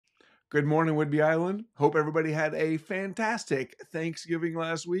Good morning, Whidbey Island. Hope everybody had a fantastic Thanksgiving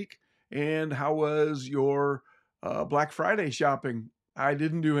last week. And how was your Black Friday shopping? I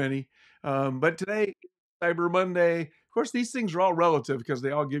didn't do any. But today, Cyber Monday. Of course, these things are all relative because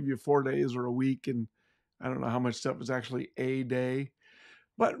they all give you 4 days or a week. And I don't know how much stuff is actually a day.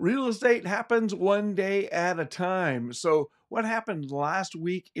 But real estate happens one day at a time. So, what happened last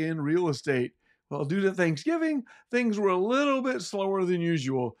week in real estate? Well, due to Thanksgiving, things were a little bit slower than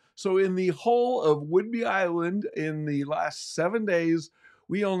usual. So, in the whole of Whidbey Island, in the last 7 days,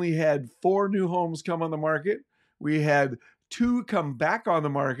 we only had 4 new homes come on the market. We had 2 come back on the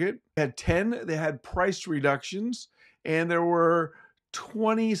market. We had 10 that had price reductions, and there were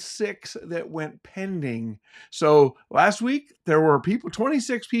 26 that went pending. So last week, there were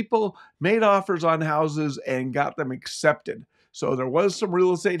 26 people made offers on houses and got them accepted. So there was some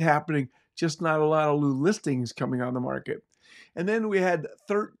real estate happening, just not a lot of new listings coming on the market. And then we had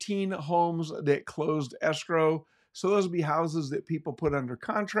 13 homes that closed escrow. So those would be houses that people put under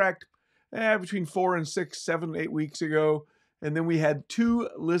contract between 4 and 6, 7, 8 weeks ago. And then we had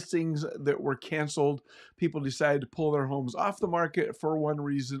 2 listings that were canceled. People decided to pull their homes off the market for one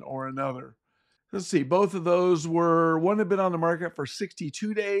reason or another. Let's see, both of those were, one had been on the market for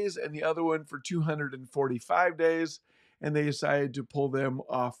 62 days and the other one for 245 days, and they decided to pull them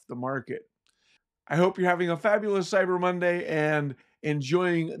off the market. I hope you're having a fabulous Cyber Monday and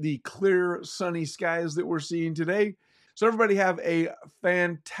enjoying the clear, sunny skies that we're seeing today. So everybody have a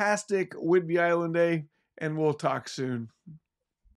fantastic Whidbey Island day, and we'll talk soon.